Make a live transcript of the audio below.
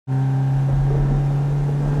I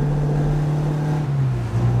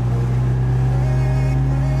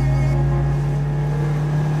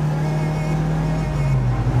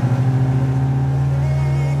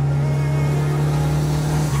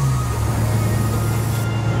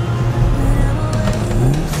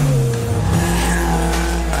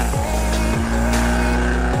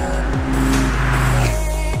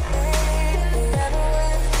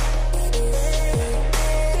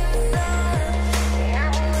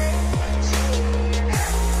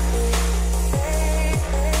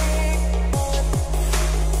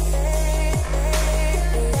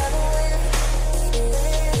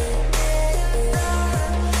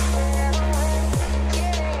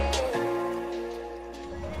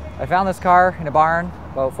found this car in a barn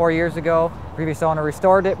about 4 years ago. Previous owner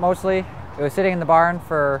restored it mostly. It was sitting in the barn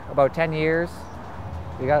for about 10 years.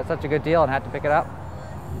 We got such a good deal and had to pick it up.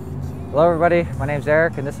 Hello everybody, my name's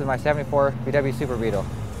Eric and this is my 74 VW Super Beetle.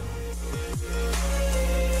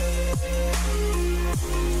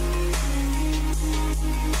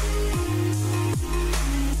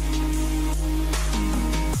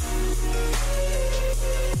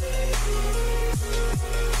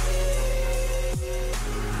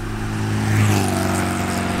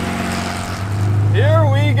 Here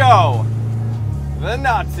we go, the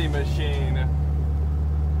Nazi machine.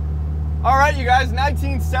 All right, you guys,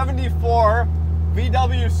 1974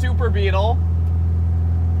 VW Super Beetle.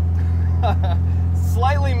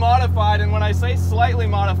 Slightly modified, and when I say slightly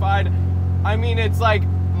modified, I mean it's like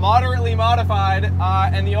moderately modified,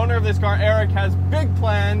 and the owner of this car, Eric, has big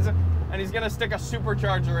plans, and he's gonna stick a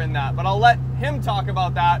supercharger in that, but I'll let him talk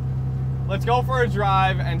about that. Let's go for a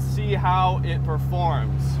drive and see how it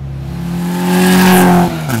performs.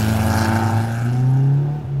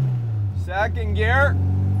 Second gear.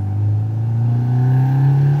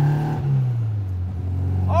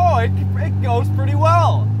 Oh, it goes pretty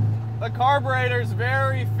well. The carburetor's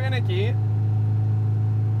very finicky,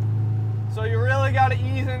 so you really got to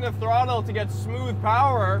ease into throttle to get smooth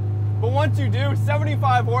power. But once you do,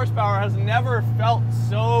 75 horsepower has never felt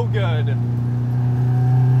so good.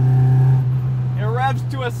 It revs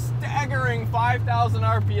to a staggering 5,000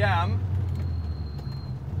 RPM.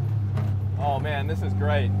 Oh man, this is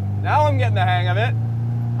great. Now I'm getting the hang of it.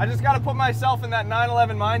 I just got to put myself in that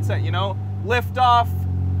 911 mindset, you know? Lift off,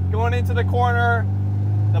 going into the corner,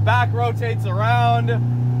 the back rotates around.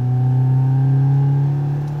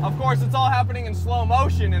 Of course, it's all happening in slow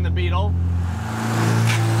motion in the Beetle.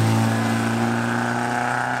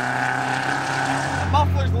 The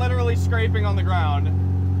muffler's literally scraping on the ground.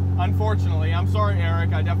 Unfortunately, I'm sorry,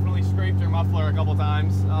 Eric, I definitely scraped your muffler a couple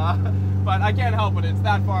times, but I can't help it, it's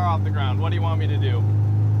that far off the ground. What do you want me to do?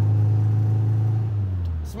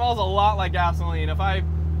 It smells a lot like gasoline. If I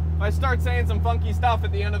start saying some funky stuff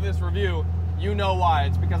at the end of this review, you know why.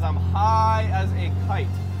 It's because I'm high as a kite.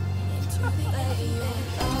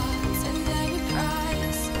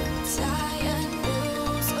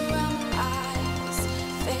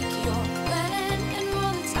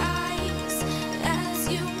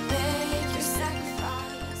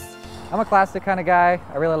 I'm a classic kind of guy.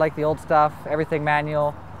 I really like the old stuff, everything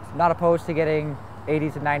manual. Not opposed to getting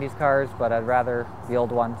 80s and 90s cars, but I'd rather the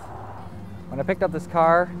old ones. When I picked up this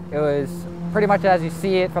car, it was pretty much as you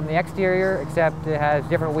see it from the exterior, except it has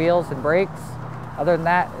different wheels and brakes. Other than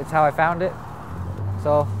that, it's how I found it.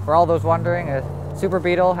 So for all those wondering, a Super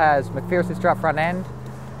Beetle has McPherson strut front end,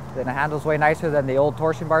 then it handles way nicer than the old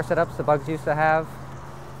torsion bar setups the Bugs used to have.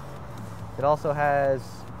 It also has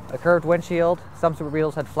a curved windshield. Some Super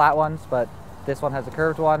Beetles had flat ones, but this one has a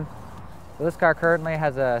curved one. So this car currently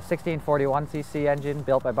has a 1641cc engine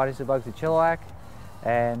built by Buddies of Bugsy Chilliwack,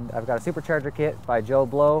 and I've got a supercharger kit by Joe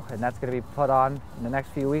Blow, and that's going to be put on in the next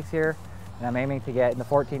few weeks here, and I'm aiming to get in the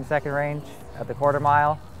 14-second range at the quarter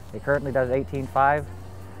mile. It currently does 18.5,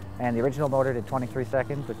 and the original motor did 23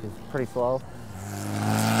 seconds, which is pretty slow.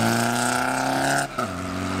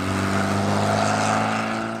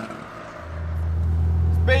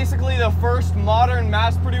 Basically the first modern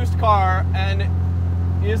mass-produced car, and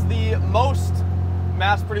is the most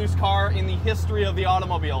mass-produced car in the history of the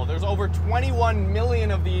automobile. There's over 21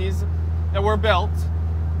 million of these that were built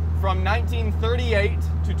from 1938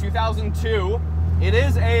 to 2002. It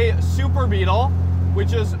is a Super Beetle,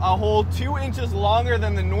 which is a whole 2 inches longer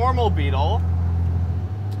than the normal Beetle.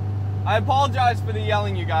 I apologize for the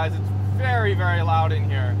yelling, you guys. It's very, very loud in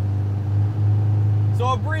here. So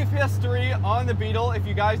a brief history on the Beetle, if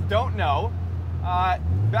you guys don't know.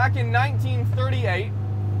 Back in 1938,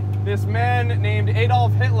 this man named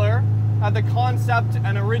Adolf Hitler had the concept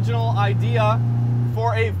and original idea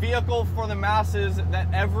for a vehicle for the masses that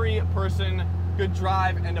every person could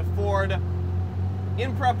drive and afford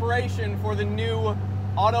in preparation for the new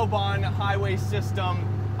Autobahn highway system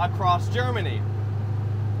across Germany.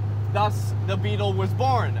 Thus, the Beetle was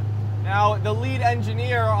born. Now, the lead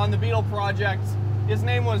engineer on the Beetle project, his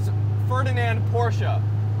name was Ferdinand Porsche.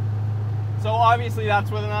 So obviously that's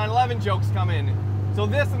where the 911 jokes come in. So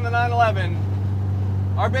this and the 911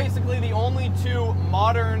 are basically the only two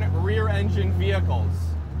modern rear-engine vehicles.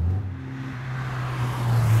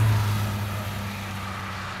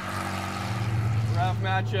 Rev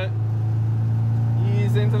match it.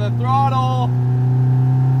 Ease into the throttle.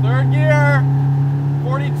 Third gear.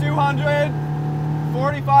 4,200,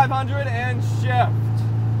 4,500, and shift.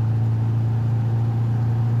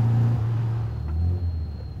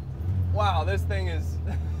 Wow, this thing is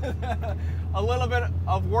a little bit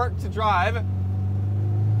of work to drive.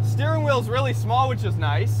 Steering wheel's really small, which is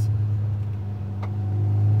nice.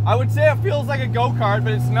 I would say it feels like a go-kart,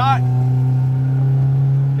 but it's not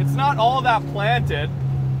all that planted.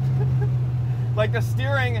 Like the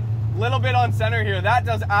steering, little bit on center here, that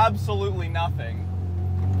does absolutely nothing.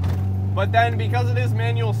 But then because it is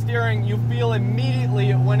manual steering, you feel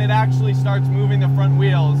immediately when it actually starts moving the front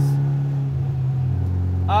wheels.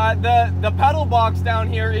 The pedal box down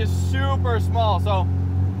here is super small, so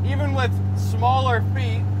even with smaller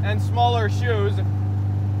feet and smaller shoes,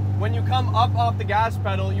 when you come up off the gas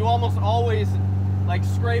pedal, you almost always like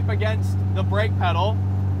scrape against the brake pedal.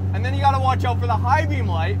 And then you gotta watch out for the high beam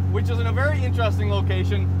light, which is in a very interesting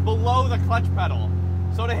location below the clutch pedal.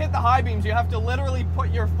 So to hit the high beams, you have to literally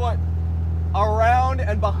put your foot around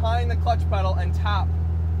and behind the clutch pedal and tap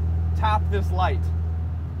this light.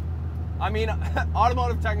 I mean,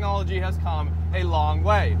 automotive technology has come a long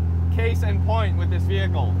way. Case in point with this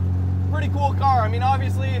vehicle. Pretty cool car. I mean,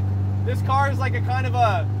 obviously, this car is like a kind of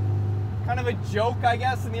a joke, I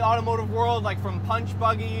guess, in the automotive world, like from Punch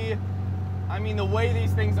Buggy. I mean, the way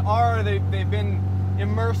these things are, they've been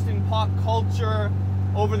immersed in pop culture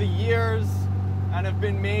over the years and have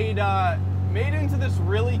been made into this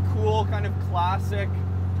really cool kind of classic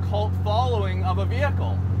cult following of a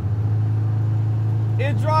vehicle.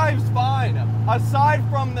 It drives fine. Aside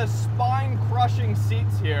from the spine-crushing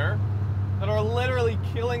seats here that are literally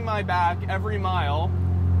killing my back every mile,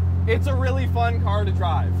 it's a really fun car to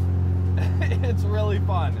drive. It's really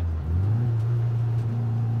fun.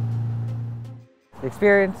 The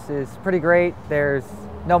experience is pretty great. There's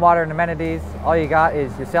no modern amenities. All you got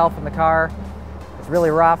is yourself in the car. It's really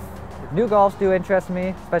rough. New Golfs do interest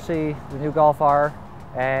me, especially the new Golf R,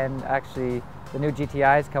 and actually the new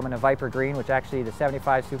GTIs come in a Viper Green, which actually the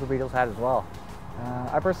 75 Super Beetles had as well.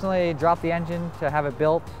 I personally dropped the engine to have it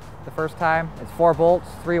built the first time. It's 4 bolts,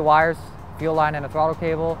 3 wires, fuel line and a throttle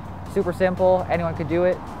cable. Super simple, anyone could do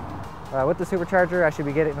it. With the supercharger, I should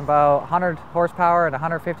be getting about 100 horsepower and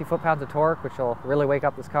 150 foot-pounds of torque, which will really wake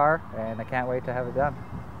up this car, and I can't wait to have it done.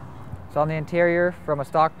 So on the interior, from a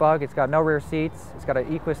stock Bug, it's got no rear seats, it's got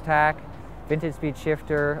an Equus tack, vintage speed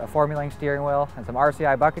shifter, a 4-wheeling steering wheel, and some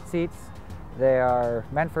RCI bucket seats. They are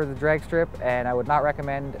meant for the drag strip, and I would not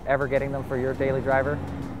recommend ever getting them for your daily driver.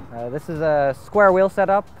 This is a square wheel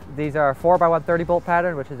setup. These are 4x130 bolt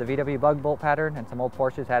pattern, which is a VW Bug bolt pattern, and some old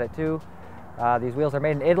Porsches had it too. These wheels are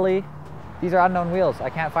made in Italy. These are unknown wheels. I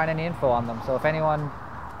can't find any info on them, so if anyone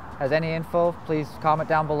has any info, please comment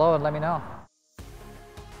down below and let me know.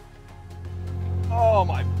 Oh,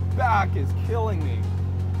 my back is killing me.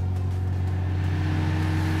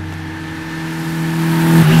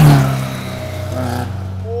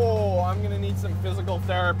 Oh, I'm gonna need some physical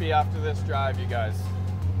therapy after this drive, you guys.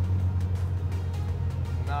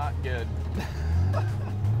 Not good.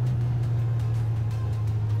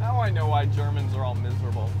 Now I know why Germans are all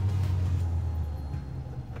miserable.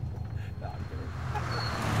 No, I'm kidding.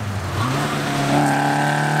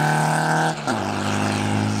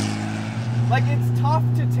 Like, it's tough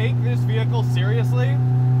to take this vehicle seriously,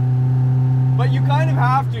 but you kind of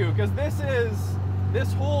have to, because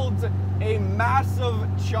this holds a massive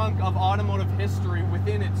chunk of automotive history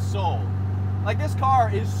within its soul. Like, this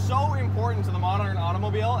car is so important to the modern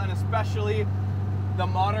automobile, and especially the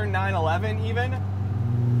modern 911 even.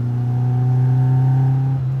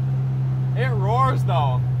 It roars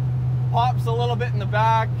though. Pops a little bit in the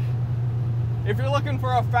back. If you're looking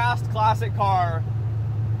for a fast classic car,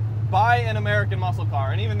 buy an American muscle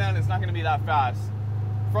car, and even then it's not going to be that fast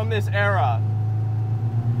from this era.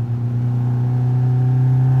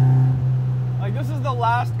 Like, this is the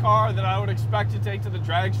last car that I would expect to take to the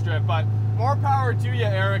drag strip, but more power to you,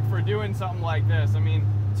 Eric, for doing something like this. I mean,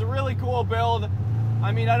 it's a really cool build.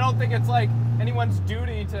 I mean, I don't think it's like anyone's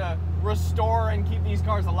duty to restore and keep these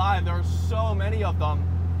cars alive. There are so many of them.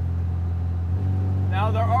 Now,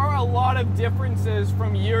 there are a lot of differences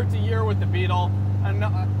from year to year with the Beetle.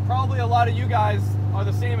 and probably a lot of you guys are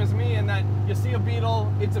the same as me in that you see a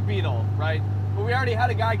Beetle, it's a Beetle, right? But we already had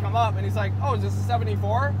a guy come up and he's like, oh, is this a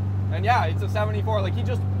 74? And yeah, it's a 74. Like, he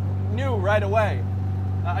just knew right away.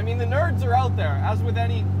 I mean, the nerds are out there. As with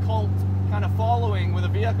any cult kind of following with a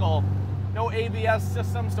vehicle, no ABS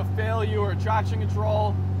systems to fail you or traction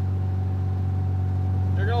control.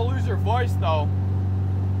 You're gonna lose your voice though.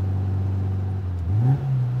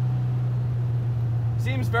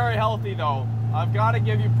 Seems very healthy though. I've got to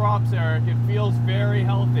give you props, Eric. It feels very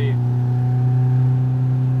healthy.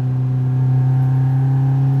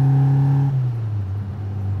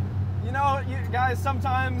 You know, you guys,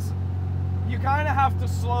 sometimes you kind of have to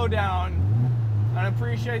slow down and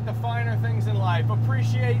appreciate the finer things in life.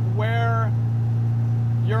 Appreciate where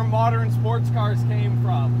your modern sports cars came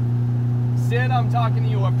from. Sid, I'm talking to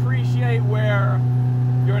you. Appreciate where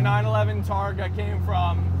your 911 Targa came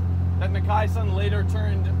from that Nakai-san later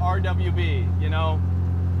turned RWB, you know?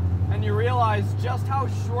 And you realize just how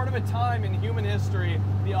short of a time in human history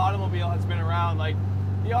the automobile has been around. Like,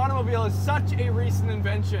 the automobile is such a recent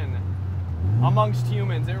invention amongst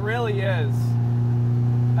humans. It really is.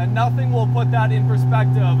 And nothing will put that in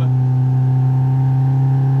perspective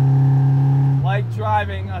like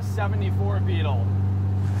driving a 74 Beetle.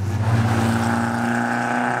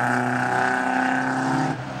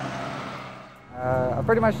 I've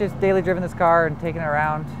pretty much just daily driven this car and taken it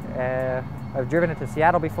around. I've driven it to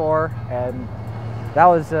Seattle before, and that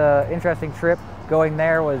was an interesting trip. Going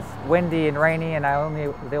there was windy and rainy, and I only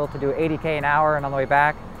was able to do 80k an hour, and on the way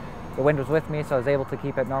back the wind was with me, so I was able to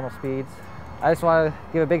keep at normal speeds. I just want to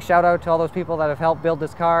give a big shout out to all those people that have helped build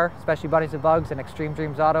this car, especially Buddies of Bugs and Extreme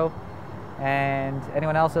Dreams Auto, and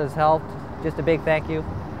anyone else that has helped, just a big thank you.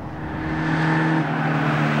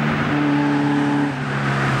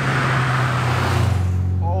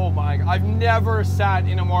 I've never sat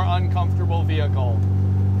in a more uncomfortable vehicle.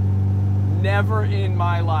 Never in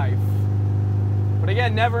my life. But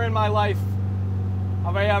again, never in my life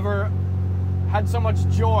have I ever had so much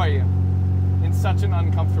joy in such an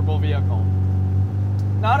uncomfortable vehicle.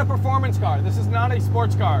 Not a performance car. This is not a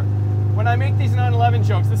sports car. When I make these 911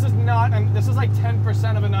 jokes, this is like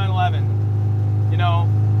 10% of a 911. You know,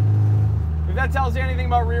 if that tells you anything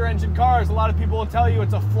about rear engine cars, a lot of people will tell you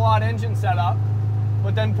it's a flawed engine setup.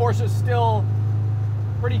 But then Porsche still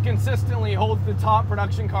pretty consistently holds the top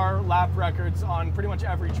production car lap records on pretty much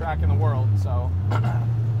every track in the world, so.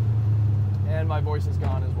 And my voice is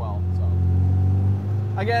gone as well,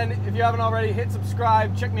 so. Again, if you haven't already, hit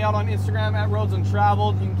subscribe. Check me out on Instagram at Roads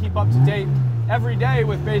Untraveled. You can keep up to date every day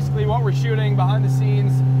with basically what we're shooting, behind the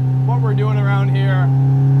scenes, what we're doing around here.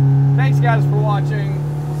 Thanks guys for watching.